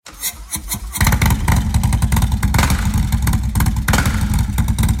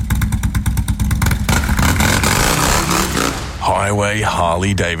Highway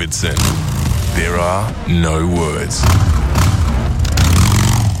Harley Davidson. There are no words.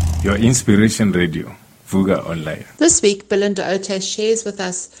 Your inspiration radio, Vuka Online. This week, Belinda shares with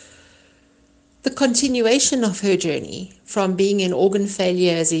us the continuation of her journey from being in organ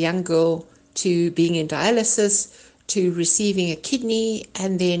failure as a young girl to being in dialysis to receiving a kidney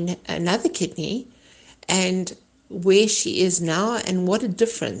and then another kidney, and where she is now and what a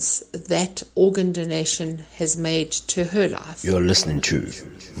difference that organ donation has made to her life. You're listening to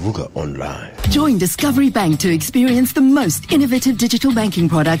Vuka Online. Join Discovery Bank to experience the most innovative digital banking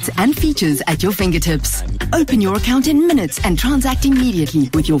products and features at your fingertips. Open your account in minutes and transact immediately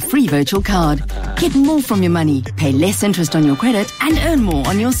with your free virtual card. Get more from your money, pay less interest on your credit, and earn more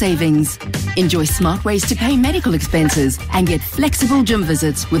on your savings. Enjoy smart ways to pay medical expenses and get flexible gym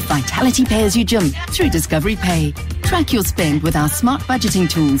visits with Vitality Pay As You Gym through Discovery Pay. Track your spend with our smart budgeting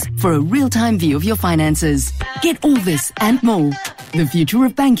tools for a real-time view of your finances. Get all this and more. The future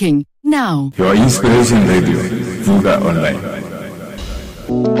of banking, now. Your inspiration radio, Vuka Online.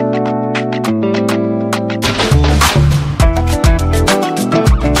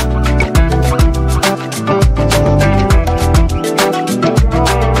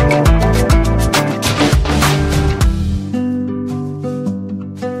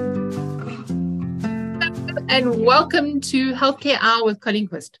 And welcome to Healthcare Hour with Colleen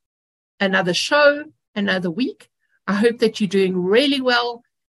Qvist. Another show, another week. I hope that you're doing really well.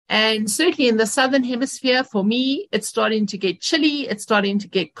 And certainly in the Southern Hemisphere, for me, it's starting to get chilly. It's starting to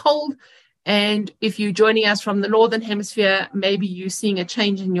get cold. And if you're joining us from the Northern Hemisphere, maybe you're seeing a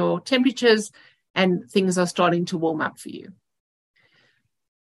change in your temperatures and things are starting to warm up for you.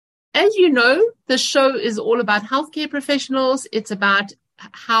 As you know, the show is all about healthcare professionals. It's about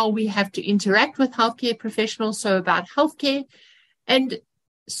how we have to interact with healthcare professionals, so about healthcare. And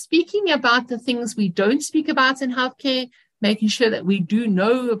speaking about the things we don't speak about in healthcare, making sure that we do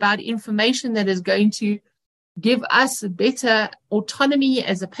know about information that is going to give us better autonomy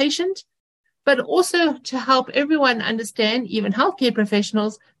as a patient, but also to help everyone understand, even healthcare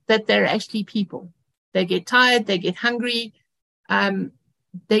professionals, that they're actually people. They get tired, they get hungry,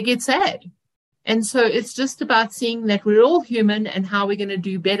 they get sad. And so it's just about seeing that we're all human and how we're going to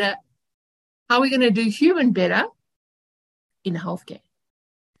do better, how we're going to do human better in healthcare.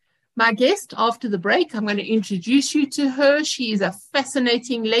 My guest after the break, I'm going to introduce you to her. She is a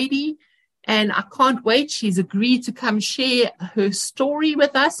fascinating lady and I can't wait. She's agreed to come share her story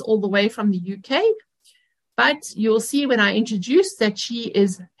with us all the way from the UK. But you'll see when I introduce that she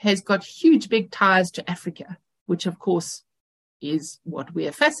has got huge big ties to Africa, which of course is what we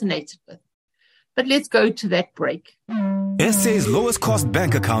are fascinated with. But let's go to that break. SA's lowest cost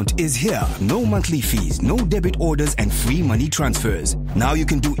bank account is here. No monthly fees, no debit orders, and free money transfers. Now you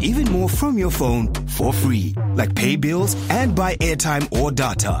can do even more from your phone for free, like pay bills and buy airtime or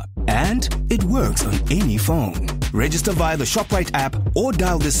data. And it works on any phone. Register via the ShopRite app or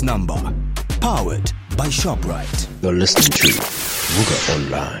dial this number. Powered by ShopRite. You're listening to Vuka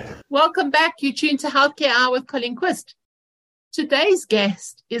Online. Welcome back. You tuned to Healthcare Hour with Colleen Qvist. Today's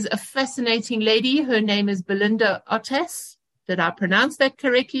guest is a fascinating lady. Her name is Belinda Otis. Did I pronounce that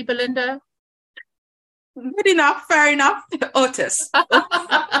correctly, Belinda? Good enough, fair enough. Otis.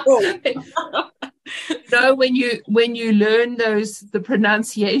 No, when you learn the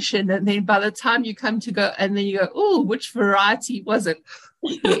pronunciation, and then by the time you come to go, and then you go, oh, which variety was it?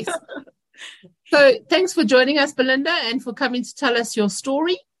 Yes. So thanks for joining us, Belinda, and for coming to tell us your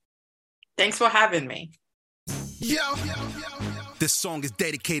story. Thanks for having me. Yo. This song is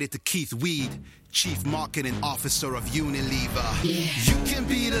dedicated to Keith Weed, Chief Marketing Officer of Unilever. Yeah. You can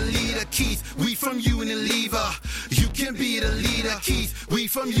be the leader, Keith. We from Unilever. You can be the leader, Keith. We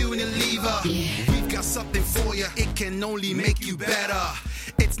from Unilever. Yeah. We've got something for you. It can only make you better.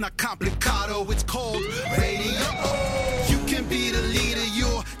 It's not complicado. It's called radio. You can be the leader.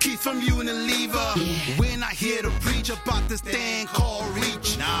 You're Keith from Unilever. Yeah. We're not here to preach about this thing called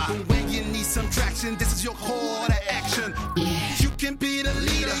reach. Nah. But when you need some traction, this is your call to action. Yeah. You can be the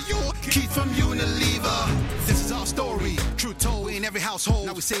leader. You're Keith from Unilever. This is our story. True toe in every household.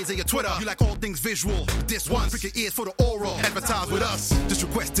 Now we say it's on your Twitter. You like all things visual. This one, prick your ears for the oral. Advertise with us. This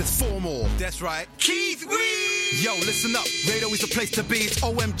request is formal. That's right. Keith Weed! Yo, listen up. Radio is the place to be. It's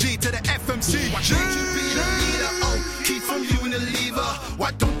OMG to the FMC. Why don't you be the leader? Oh, Keith from Unilever.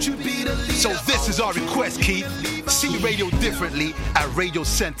 Why don't you be the leader? So this is our request, Keith. See radio differently at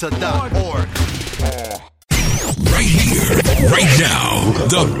radiocenter.org. Right here, right now,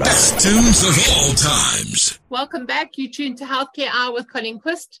 the best tunes of all times. Welcome back. You tuned to Healthcare Hour with Colleen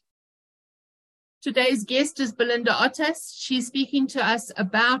Qvist. Today's guest is Belinda Otis. She's speaking to us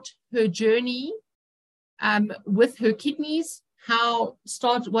about her journey with her kidneys,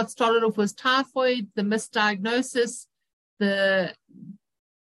 what started off was typhoid, the misdiagnosis, the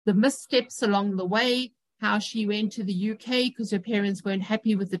missteps along the way, how she went to the UK because her parents weren't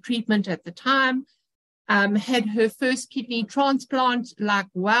happy with the treatment at the time, had her first kidney transplant, like,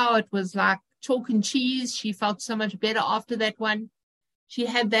 wow, it was like chalk and cheese. She felt so much better after that one. She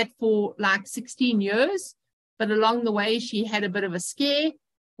had that for like 16 years, but along the way, she had a bit of a scare,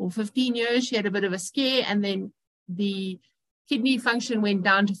 or 15 years, she had a bit of a scare, and then the kidney function went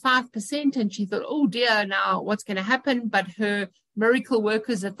down to 5%, and she thought, oh dear, now what's going to happen? But her miracle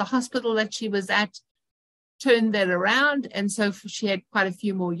workers at the hospital that she was at turned that around, and so she had quite a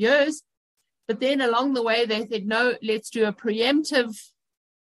few more years. But then along the way, they said, no, let's do a preemptive,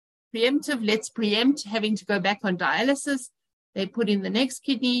 let's preempt having to go back on dialysis. They put in the next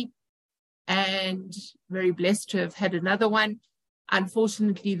kidney, and very blessed to have had another one.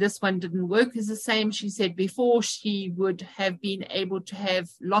 Unfortunately, this one didn't work as the same. She said before she would have been able to have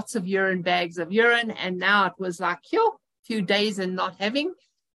lots of urine, bags of urine, and now it was like, a few days and not having.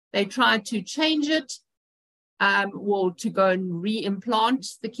 They tried to change it, to go and re-implant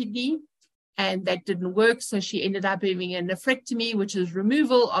the kidney, and that didn't work. So she ended up having a nephrectomy, which is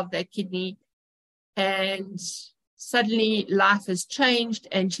removal of that kidney. And suddenly life has changed,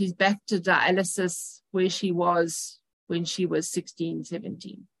 and she's back to dialysis where she was when she was 16,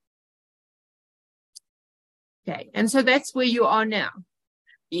 17. Okay, and so that's where you are now.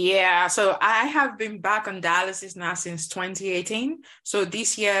 Yeah, so I have been back on dialysis now since 2018. So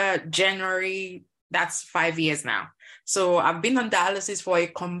this year, January, that's 5 years now. So I've been on dialysis for a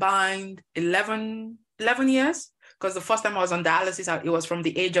combined 11 years, because the first time I was on dialysis, it was from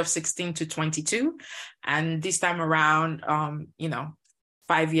the age of 16 to 22. And this time around,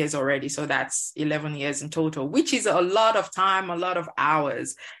 5 years already. So that's 11 years in total, which is a lot of time, a lot of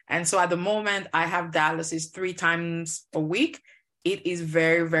hours. And so at the moment, I have dialysis 3 times a week. It is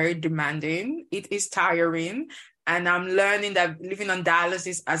very, very demanding. It is tiring. And I'm learning that living on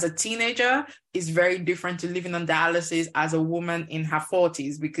dialysis as a teenager is very different to living on dialysis as a woman in her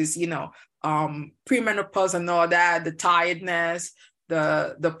 40s, because, premenopause and all that, the tiredness,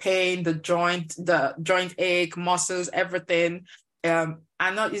 the pain, the joint ache, muscles, everything. I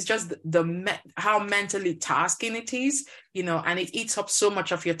know it's just how mentally tasking it is, and it eats up so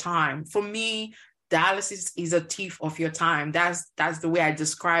much of your time. For me, dialysis is a thief of your time. That's the way I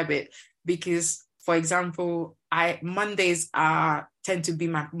describe it, because, for example, Mondays tend to be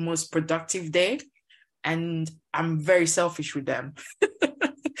my most productive day, and I'm very selfish with them.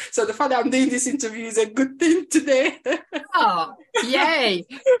 So the fact that I'm doing this interview is a good thing today. Oh, yay.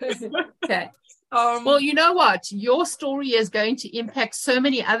 Okay. Well, you know what? Your story is going to impact so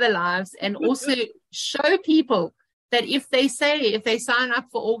many other lives, and also show people that if they sign up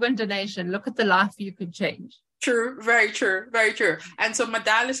for organ donation, look at the life you could change. True, very true, very true. And so my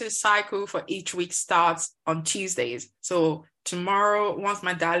dialysis cycle for each week starts on Tuesdays. So tomorrow, once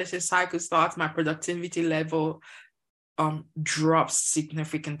my dialysis cycle starts, my productivity level drops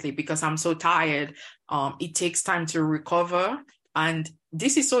significantly because I'm so tired. It takes time to recover. And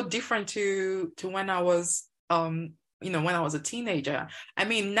this is so different to when I was when I was a teenager. I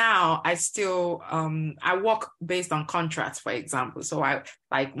mean, now I still, I work based on contracts, for example. So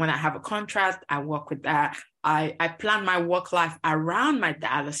when I have a contract, I work with that. I plan my work life around my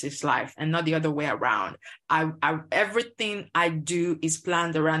dialysis life and not the other way around. Everything I do is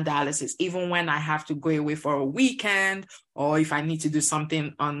planned around dialysis, even when I have to go away for a weekend, or if I need to do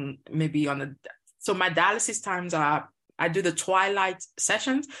something so my dialysis times are, I do the twilight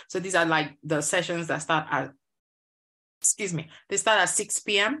sessions. So these are like the sessions that start at 6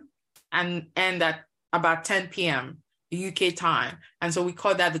 p.m. and end at about 10 p.m. UK time. And so we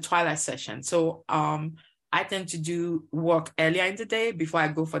call that the twilight session. So I tend to do work earlier in the day before I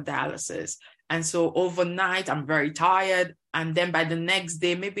go for dialysis. And so overnight, I'm very tired. And then by the next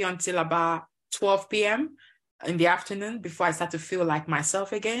day, maybe until about 12 p.m. in the afternoon, before I start to feel like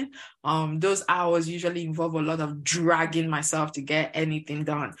myself again, those hours usually involve a lot of dragging myself to get anything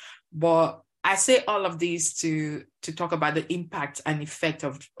done. But I say all of this to talk about the impact and effect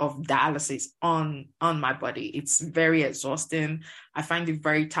of dialysis on my body. It's very exhausting. I find it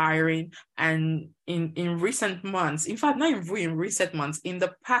very tiring. And in recent months, in fact, not even in recent months, in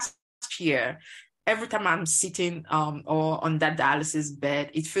the past year, every time I'm sitting or on that dialysis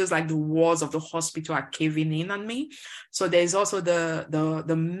bed, it feels like the walls of the hospital are caving in on me. So there's also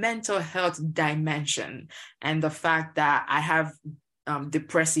the mental health dimension, and the fact that I have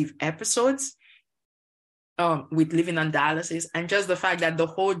depressive episodes with living on dialysis, and just the fact that the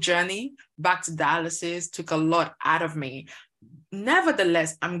whole journey back to dialysis took a lot out of me.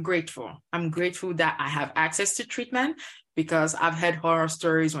 Nevertheless, I'm grateful. I'm grateful that I have access to treatment. because I've heard horror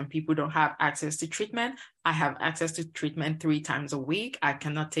stories when people don't have access to treatment. I have access to treatment 3 times a week. I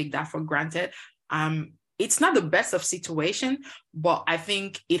cannot take that for granted. It's not the best of situation, but I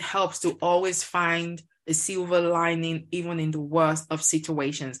think it helps to always find a silver lining even in the worst of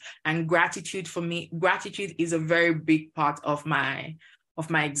situations. And gratitude, for me, gratitude is a very big part of my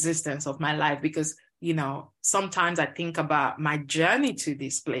existence, of my life, because, you know, sometimes I think about my journey to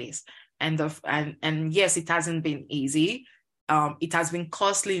this place, and yes, it hasn't been easy. It has been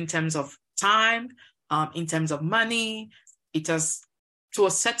costly in terms of time, in terms of money. It has, to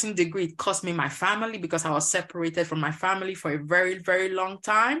a certain degree, it cost me my family, because I was separated from my family for a very, very long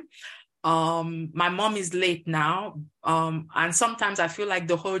time. My mom is late now. And sometimes I feel like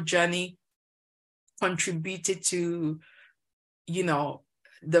the whole journey contributed to, you know,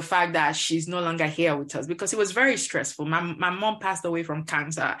 the fact that she's no longer here with us, because it was very stressful. My mom passed away from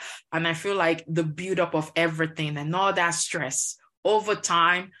cancer, and I feel like the buildup of everything and all that stress over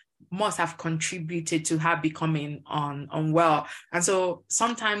time must have contributed to her becoming unwell. And so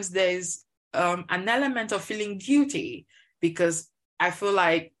sometimes there's an element of feeling guilty, because I feel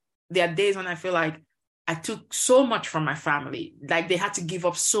like there are days when I feel like I took so much from my family, like they had to give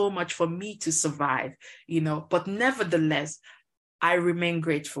up so much for me to survive, you know. But nevertheless, I remain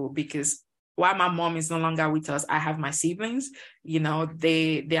grateful, because while my mom is no longer with us, I have my siblings. You know,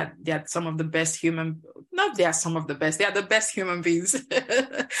 they are some of the best they are the best human beings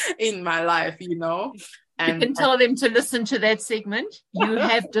in my life, you know. And you can tell them to listen to that segment. You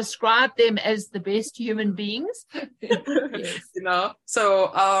have described them as the best human beings. Yes. You know,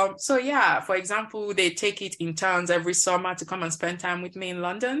 so yeah, for example, they take it in turns every summer to come and spend time with me in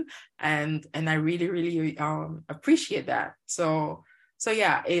London. And I really, really appreciate that. So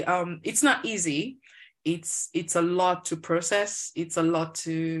yeah, it's not easy. It's a lot to process. It's a lot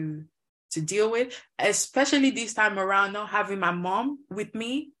to deal with, especially this time around, not having my mom with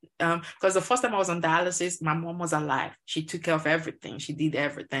me. Because the first time I was on dialysis, my mom was alive. She took care of everything. She did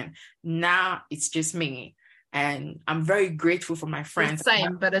everything. Now it's just me. And I'm very grateful for my friends. The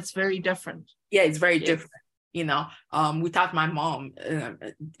same, but it's very different. Yeah, it's very different. You know, without my mom,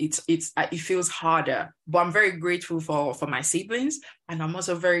 it feels harder. But I'm very grateful for my siblings. And I'm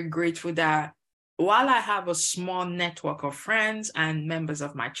also very grateful that while I have a small network of friends and members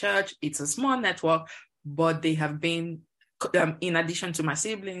of my church, it's a small network, but they have been, in addition to my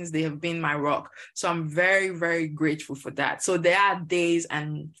siblings, they have been my rock. So I'm very, very grateful for that. So there are days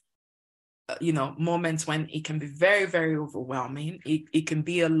and, you know, moments when it can be very, very overwhelming. It can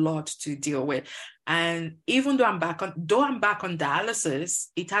be a lot to deal with. And even though I'm back on dialysis,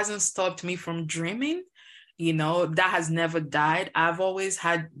 it hasn't stopped me from dreaming. You know, that has never died. I've always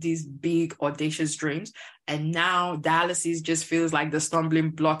had these big, audacious dreams. And now dialysis just feels like the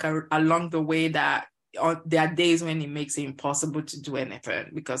stumbling block along the way, that there are days when it makes it impossible to do anything,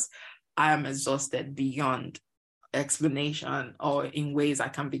 because I am exhausted beyond explanation, or in ways I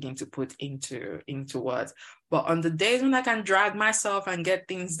can begin to put into words. But on the days when I can drag myself and get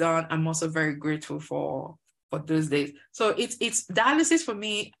things done, I'm also very grateful for those days. So it's dialysis for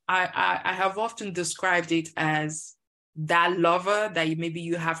me. I have often described it as that lover that maybe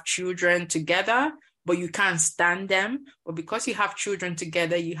you have children together, but you can't stand them. But because you have children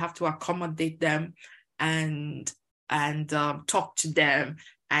together, you have to accommodate them and talk to them,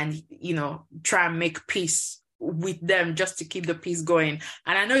 and, you know, try and make peace with them just to keep the peace going.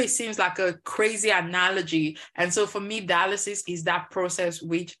 And I know it seems like a crazy analogy. And so for me, dialysis is that process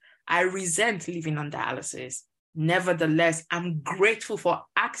which I resent living on dialysis. Nevertheless, I'm grateful for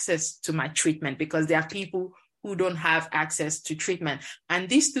access to my treatment, because there are people who don't have access to treatment. And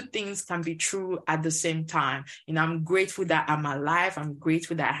these two things can be true at the same time. You know, I'm grateful that I'm alive. I'm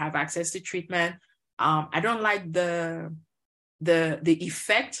grateful that I have access to treatment. I don't like the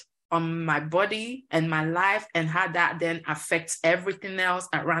effect on my body and my life, and how that then affects everything else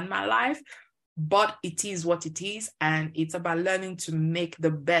around my life. But it is what it is. And it's about learning to make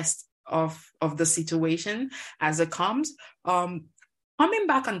the best of the situation as it comes. Coming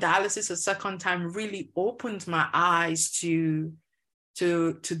back on dialysis a second time really opened my eyes to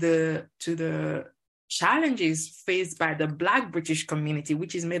the challenges faced by the Black British community,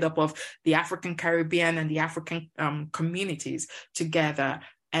 which is made up of the African Caribbean and the African communities together.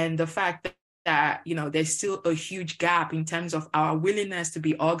 And the fact that, you know, there's still a huge gap in terms of our willingness to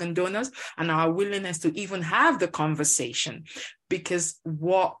be organ donors and our willingness to even have the conversation. Because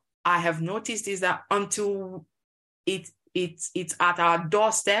what I have noticed is that until it's at our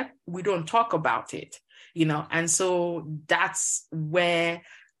doorstep, we don't talk about it, you know. And so that's where,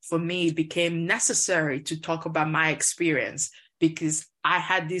 for me, it became necessary to talk about my experience, because I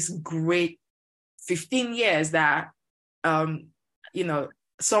had this great 15 years that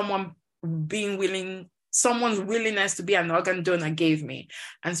someone's willingness to be an organ donor gave me.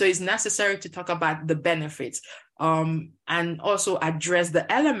 And so it's necessary to talk about the benefits and also address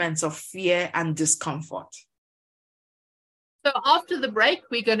the elements of fear and discomfort. So after the break,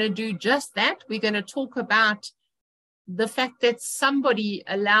 we're going to do just that. We're going to talk about the fact that somebody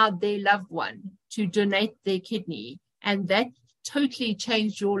allowed their loved one to donate their kidney, and that totally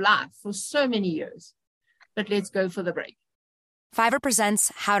changed your life for so many years. But let's go for the break. Fiverr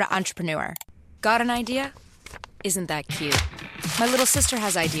presents How to Entrepreneur. Got an idea? Isn't that cute? My little sister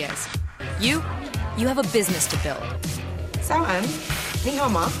has ideas. You have a business to build. Sawan, ni hao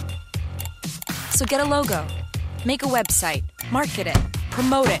ma. So get a logo, make a website, market it,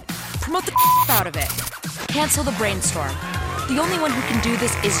 promote the out of it. Cancel the brainstorm. The only one who can do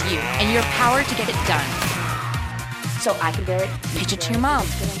this is you, and your power to get it done. So I can bear it. Pitch it to your mom.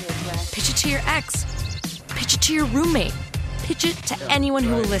 Pitch it to your ex. Pitch it to your roommate. Pitch it to anyone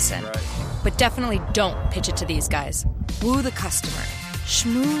who will listen. But definitely don't pitch it to these guys. Woo the customer.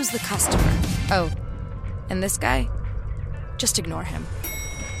 Schmooze the customer. Oh, and this guy? Just ignore him.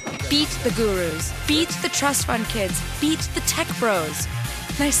 Beat the gurus. Beat the trust fund kids. Beat the tech bros.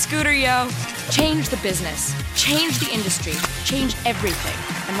 Nice scooter, yo. Change the business. Change the industry. Change everything.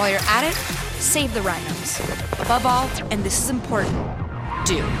 And while you're at it, save the rhinos. Above all, and this is important,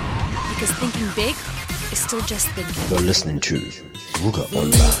 do. Because thinking big is still just thinking. You're listening to Vuka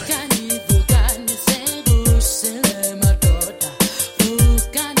Online.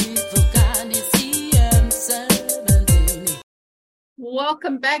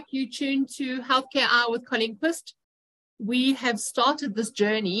 Welcome back. You tuned to Healthcare Hour with Colleen Qvist. We have started this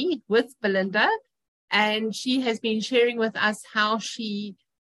journey with Belinda, and she has been sharing with us how she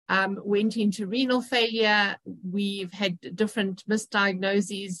went into renal failure. We've had different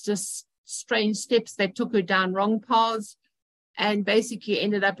misdiagnoses, just strange steps that took her down wrong paths, and basically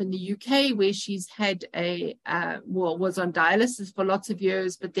ended up in the UK, where she's had was on dialysis for lots of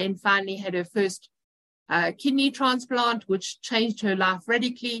years, but then finally had her first kidney transplant, which changed her life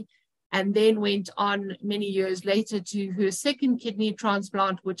radically, and then went on many years later to her second kidney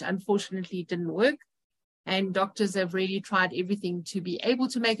transplant, which unfortunately didn't work. And doctors have really tried everything to be able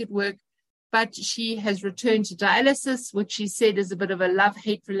to make it work. But she has returned to dialysis, which she said is a bit of a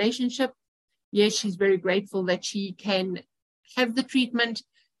love-hate relationship. Yes, she's very grateful that she can have the treatment,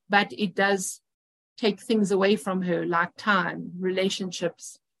 but it does take things away from her, like time,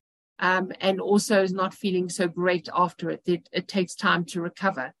 relationships, and also is not feeling so great after it. It takes time to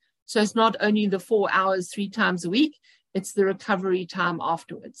recover. So it's not only the 4 hours 3 times a week, it's the recovery time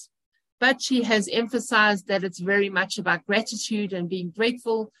afterwards. But she has emphasized that it's very much about gratitude and being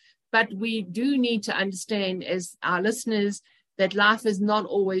grateful. But we do need to understand, as our listeners, that life is not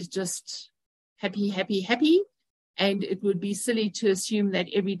always just happy, happy, happy. And it would be silly to assume that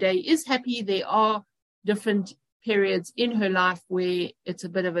every day is happy. There are different periods in her life where it's a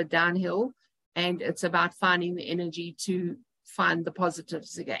bit of a downhill, and it's about finding the energy to find the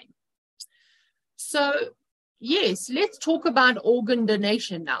positives again. So, yes, let's talk about organ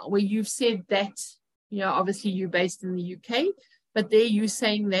donation now, where you've said that, obviously you're based in the UK, but there you're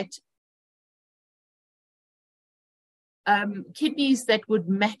saying that kidneys that would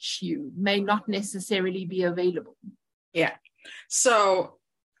match you may not necessarily be available. Yeah. So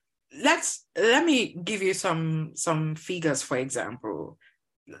let me give you some figures, for example.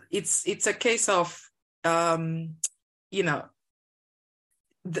 It's a case of,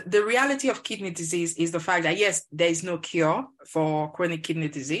 the reality of kidney disease is the fact that, yes, there is no cure for chronic kidney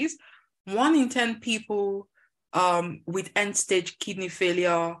disease. 1 in 10 people with end-stage kidney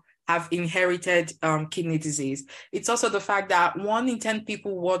failure have inherited kidney disease. It's also the fact that 1 in 10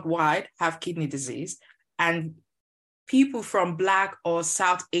 people worldwide have kidney disease, and people from Black or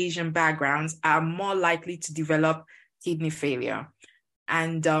South Asian backgrounds are more likely to develop kidney failure.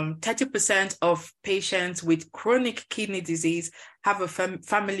 And 30% of patients with chronic kidney disease have a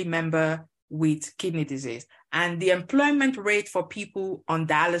family member with kidney disease. And the employment rate for people on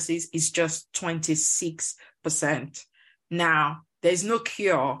dialysis is just 26%. Now, there's no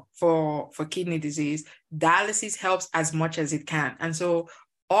cure for kidney disease. Dialysis helps as much as it can. And so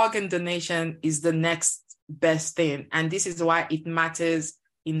organ donation is the next best thing. And this is why it matters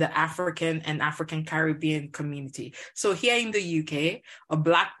in the African and African Caribbean community. So here in the UK, a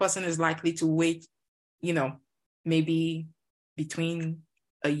Black person is likely to wait, maybe between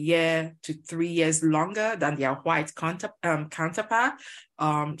a year to 3 years longer than their white counterpart,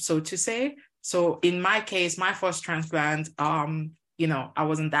 so to say. So in my case, my first transplant, I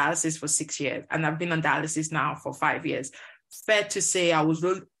was on dialysis for 6 years, and I've been on dialysis now for 5 years. Fair to say, I was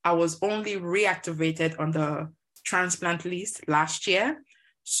only reactivated on the transplant list last year.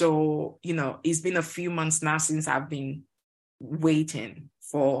 So, it's been a few months now since I've been waiting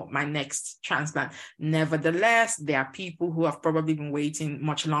for my next transplant. Nevertheless, there are people who have probably been waiting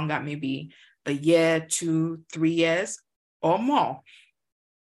much longer, maybe a year, 2, 3 years or more.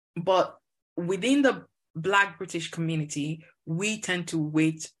 But within the Black British community, we tend to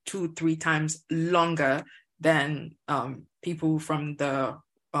wait 2-3 times longer than people from the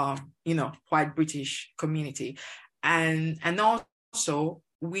white British community, and also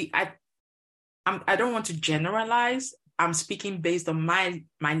I don't want to generalize. I'm speaking based on my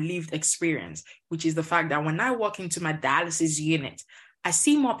lived experience, which is the fact that when I walk into my dialysis unit, I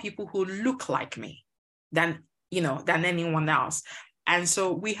see more people who look like me than anyone else. And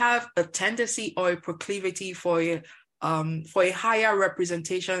so we have a tendency or a proclivity for a higher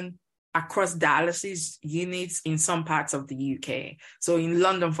representation across dialysis units in some parts of the UK. So in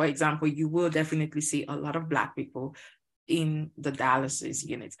London, for example, you will definitely see a lot of Black people in the dialysis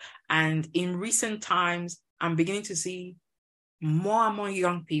units. And in recent times, I'm beginning to see more and more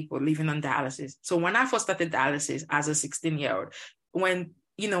young people living on dialysis. So when I first started dialysis as a 16-year-old, when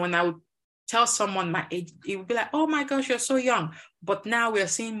I would tell someone my age, it would be like, oh my gosh, you're so young. But now we're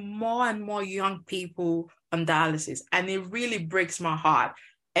seeing more and more young people on dialysis. And it really breaks my heart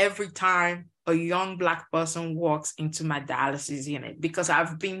every time a young Black person walks into my dialysis unit, because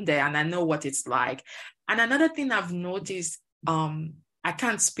I've been there and I know what it's like. And another thing I've noticed, I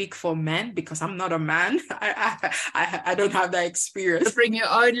can't speak for men because I'm not a man. I don't have that experience. To bring your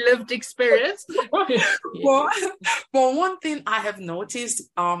own lived experience. But one thing I have noticed,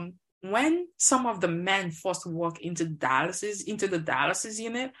 when some of the men first walk into the dialysis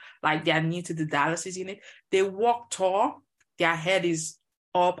unit, like they are new to the dialysis unit, they walk tall, their head is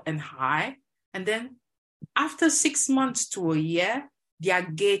up and high. And then after 6 months to a year, their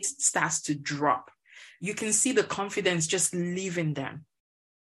gait starts to drop. You can see the confidence just leaving them.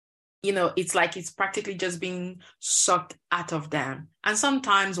 It's like it's practically just being sucked out of them. And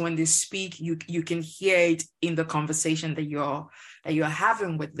sometimes when they speak, you can hear it in the conversation that you're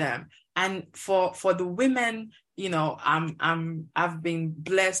having with them. And for the women, I've been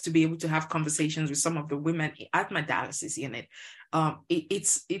blessed to be able to have conversations with some of the women at my dialysis unit.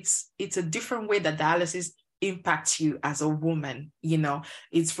 It's a different way that dialysis impacts you as a woman.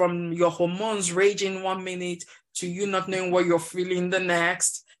 It's from your hormones raging 1 minute to you not knowing what you're feeling the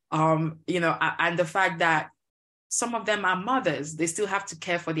next. And the fact that some of them are mothers, they still have to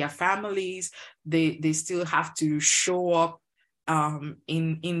care for their families. They still have to show up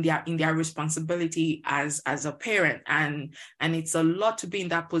in their responsibility as a parent, and it's a lot to be in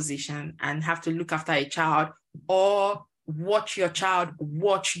that position and have to look after a child or watch your child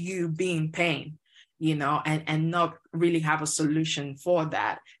watch you be in pain, and not really have a solution for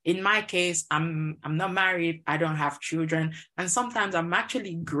that. In my case, I'm not married, I don't have children, and sometimes I'm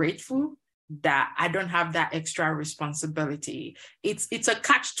actually grateful that I don't have that extra responsibility. It's a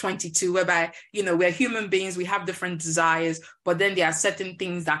catch-22 whereby, we're human beings, we have different desires, but then there are certain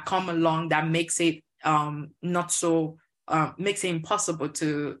things that come along that makes it makes it impossible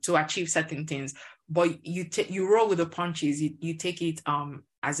to achieve certain things. But you roll with the punches, you take it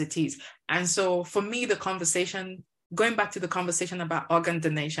as it is. And so for me, going back to the conversation about organ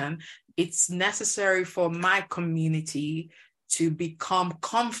donation, it's necessary for my community to become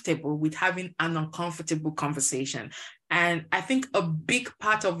comfortable with having an uncomfortable conversation. And I think a big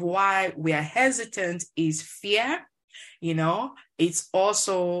part of why we are hesitant is fear. It's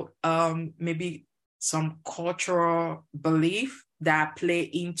also maybe some cultural belief that play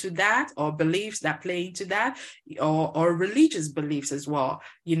into that, or beliefs that play into that, or religious beliefs as well.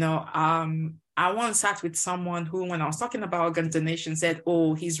 I once sat with someone who, when I was talking about organ donation, said,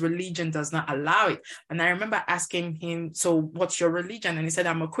 oh, his religion does not allow it. And I remember asking him, so what's your religion? And he said,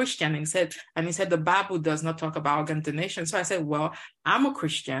 I'm a Christian. And he said, the Bible does not talk about organ donation. So I said, well, I'm a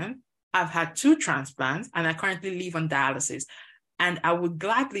Christian. I've had 2 transplants and I currently live on dialysis. And I would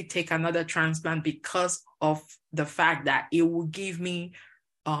gladly take another transplant because of the fact that it will give me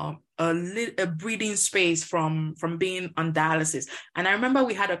a breathing space from being on dialysis. And I remember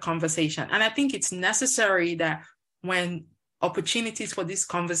we had a conversation, and I think it's necessary that when opportunities for these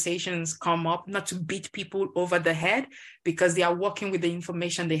conversations come up, not to beat people over the head because they are working with the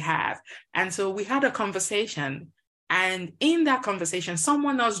information they have. And so we had a conversation, and in that conversation,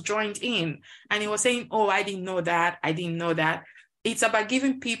 someone else joined in, and he was saying, oh, I didn't know that. It's about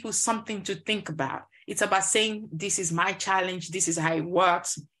giving people something to think about. It's about saying, this is my challenge, this is how it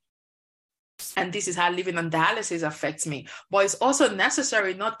works, and this is how living on dialysis affects me. But it's also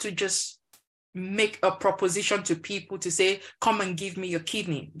necessary not to just make a proposition to people to say, come and give me your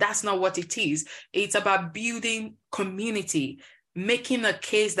kidney. That's not what it is. It's about building community, making a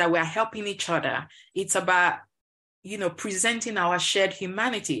case that we're helping each other. It's about, presenting our shared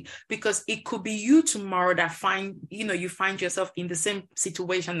humanity, because it could be you tomorrow that you find yourself in the same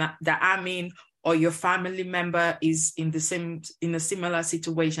situation that I'm in, or your family member is in a similar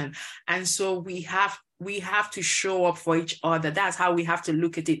situation. And so we have to show up for each other. That's how we have to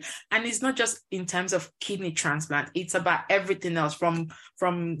look at it. And it's not just in terms of kidney transplant. It's about everything else,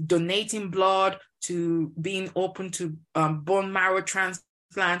 from donating blood to being open to bone marrow transplant,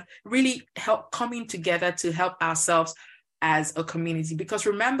 really help coming together to help ourselves as a community. Because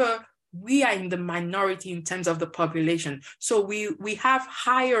remember, we are in the minority in terms of the population. So we have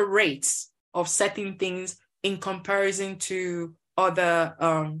higher rates of certain things in comparison to other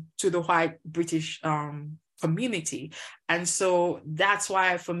to the white British community. And so that's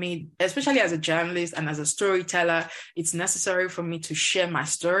why, for me, especially as a journalist and as a storyteller, it's necessary for me to share my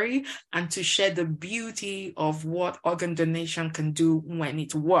story and to share the beauty of what organ donation can do when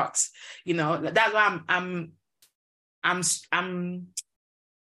it works. That's why I'm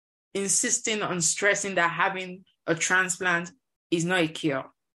insisting on stressing that having a transplant is not a cure.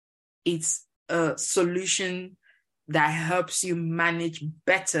 It's a solution that helps you manage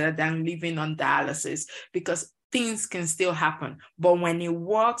better than living on dialysis, because things can still happen. But when it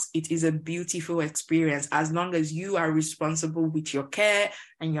works, it is a beautiful experience, as long as you are responsible with your care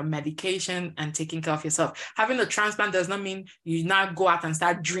and your medication and taking care of yourself. Having a transplant does not mean you now go out and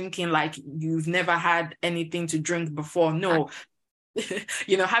start drinking like you've never had anything to drink before. No.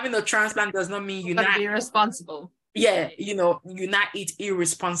 Having a transplant does not mean you're not be responsible. Yeah, you not eat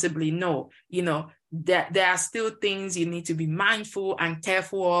irresponsibly. No, there are still things you need to be mindful and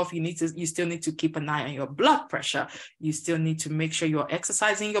careful of. You still need to keep an eye on your blood pressure. You still need to make sure you're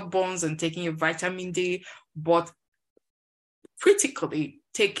exercising your bones and taking your vitamin D, but critically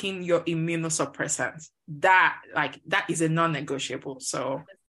taking your immunosuppressants. That is a non-negotiable. So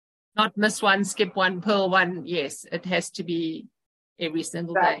not miss one, skip one, pill one. Yes, it has to be every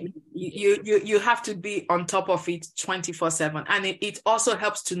single day. You have to be on top of it 24/7. And it also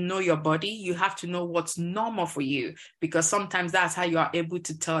helps to know your body. You have to know what's normal for you, because sometimes that's how you are able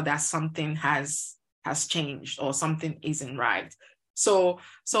to tell that something has changed or something isn't right. So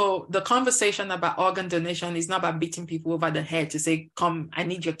the conversation about organ donation is not about beating people over the head to say, come, I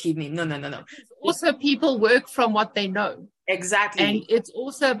need your kidney. No. Also, people work from what they know. Exactly. And it's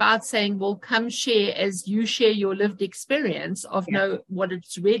also about saying, well, come share as you share your lived experience of know what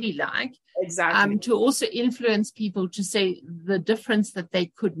it's really like. Exactly. To also influence people to say the difference that they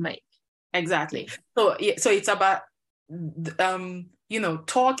could make. Exactly. So it's about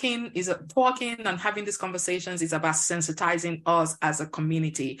talking and having these conversations is about sensitizing us as a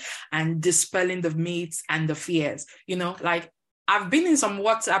community and dispelling the myths and the fears. I've been in some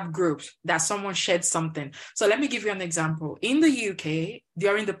WhatsApp groups that someone shared something. So let me give you an example. In the UK,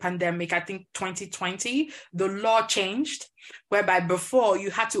 during the pandemic, I think 2020, the law changed, whereby before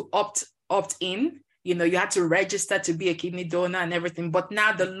you had to opt in. You had to register to be a kidney donor and everything. But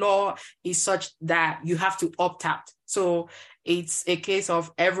now the law is such that you have to opt out. So it's a case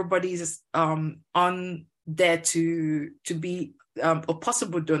of everybody's on there to be a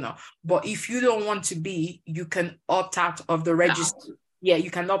possible donor. But if you don't want to be, you can opt out of the register. Yeah, you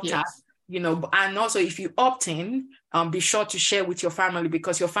can opt out. And also if you opt in, be sure to share with your family,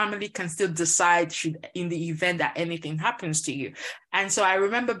 because your family can still decide in the event that anything happens to you. And so I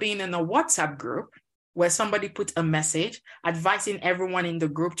remember being in a WhatsApp group where somebody put a message advising everyone in the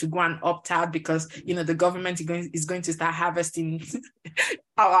group to go and opt out, because the government is going to start harvesting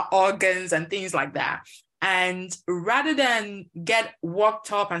our organs and things like that. And rather than get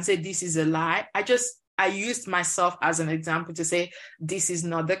worked up and say this is a lie, I used myself as an example to say this is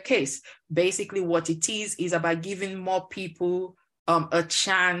not the case. Basically, what it is about giving more people a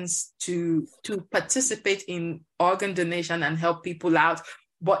chance to participate in organ donation and help people out.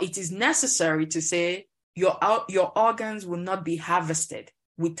 But it is necessary to say your organs will not be harvested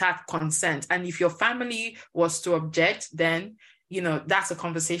without consent. And if your family was to object, then that's a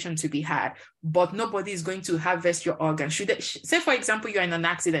conversation to be had, but nobody is going to harvest your organs. Say, for example, you're in an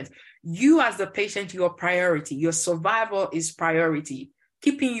accident. You as the patient, your priority, your survival is priority.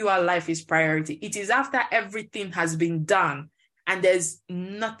 Keeping you alive is priority. It is after everything has been done and there's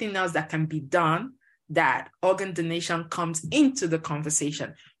nothing else that can be done that organ donation comes into the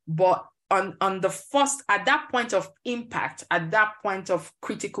conversation. But on the first, at that point of impact, at that point of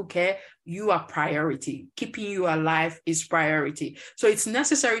critical care, you are priority. Keeping you alive is priority. So it's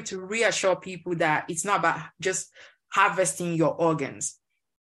necessary to reassure people that it's not about just harvesting your organs.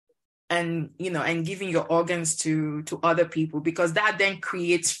 and giving your organs to other people, because that then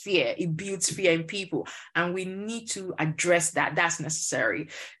creates fear. It builds fear in people, and we need to address that. That's necessary.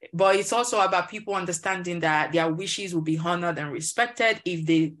 But it's also about people understanding that their wishes will be honored and respected if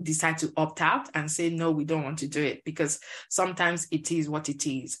they decide to opt out and say, no, we don't want to do it, because sometimes it is what it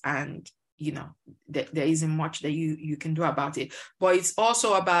is, and there isn't much that you can do about it. But it's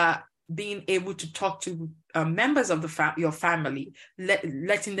also about being able to talk to members of your family,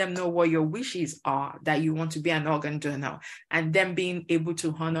 letting them know what your wishes are, that you want to be an organ donor, and then being able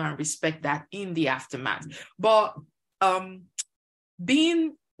to honor and respect that in the aftermath. But there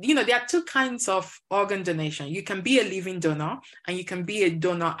are two kinds of organ donation. You can be a living donor, and you can be a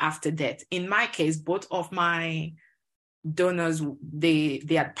donor after death. In my case, both of my donors, they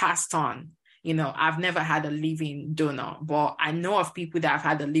had passed on. I've never had a living donor, but I know of people that have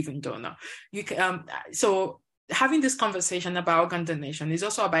had a living donor. So having this conversation about organ donation is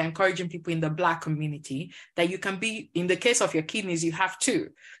also about encouraging people in the Black community that you can be, in the case of your kidneys, you have two.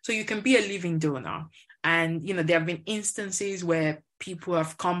 So you can be a living donor. And, there have been instances where people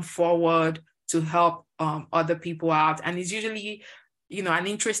have come forward to help other people out. And it's usually, an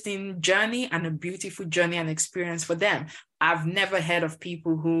interesting journey and a beautiful journey and experience for them. I've never heard of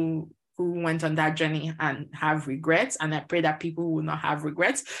people who went on that journey and have regrets, and I pray that people will not have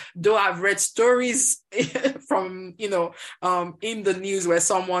regrets. Though I've read stories from in the news where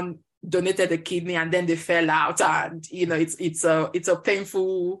someone donated a kidney and then they fell out, and it's a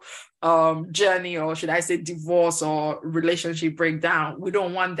painful journey, or should I say divorce or relationship breakdown. We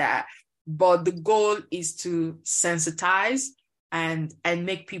don't want that, but the goal is to sensitize and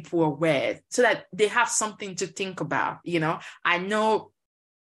make people aware so that they have something to think about. I know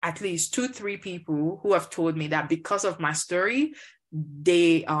at least 2-3 people who have told me that because of my story,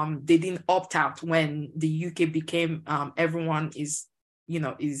 they didn't opt out when the UK became everyone is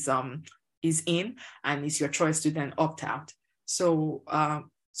in, and it's your choice to then opt out. So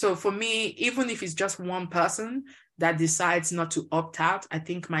for me, even if it's just one person that decides not to opt out, I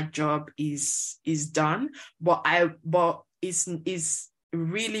think my job is done. But it's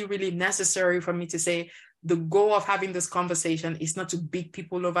really, really necessary for me to say, the goal of having this conversation is not to beat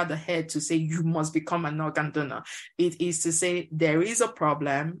people over the head to say you must become an organ donor. It is to say there is a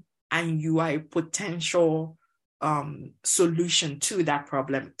problem and you are a potential solution to that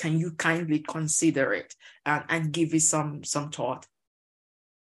problem. Can you kindly consider it and give it some thought?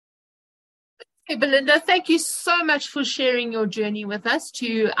 Hey, Belinda, thank you so much for sharing your journey with us.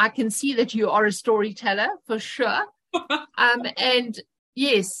 I can see that you are a storyteller for sure. And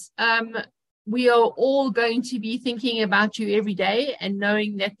yes, we are all going to be thinking about you every day, and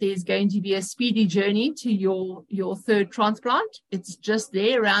knowing that there's going to be a speedy journey to your third transplant. It's just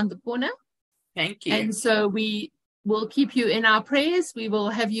there around the corner. Thank you. And so we will keep you in our prayers. We will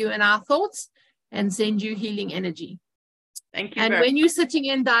have you in our thoughts and send you healing energy. Thank you. And when you're sitting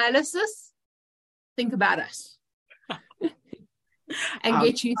in dialysis, think about us and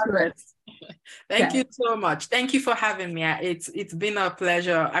get you through it. Thank you so much. Thank you for having me. It's been a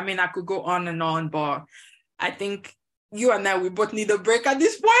pleasure. I mean, I could go on and on, but I think you and I, we both need a break at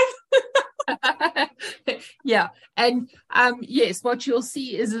this point. Yeah. And yes, what you'll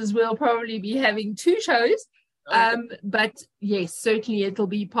see is we'll probably be having 2 shows. Okay. But yes, certainly it'll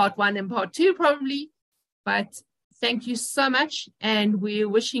be part 1 and part 2 probably. But thank you so much. And we're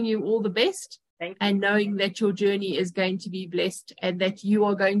wishing you all the best. And knowing that your journey is going to be blessed, and that you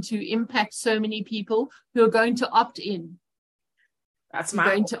are going to impact so many people who are going to opt in. You're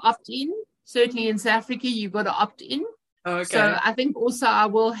going to opt in. Certainly in South Africa, you've got to opt in. Okay. So I think also I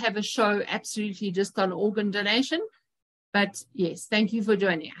will have a show absolutely just on organ donation. But yes, thank you for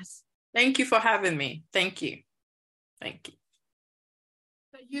joining us. Thank you for having me. Thank you. Thank you.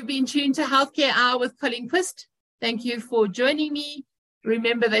 So you've been tuned to Healthcare Hour with Colleen Qvist. Thank you for joining me.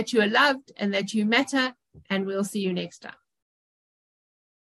 Remember that you are loved and that you matter, and we'll see you next time.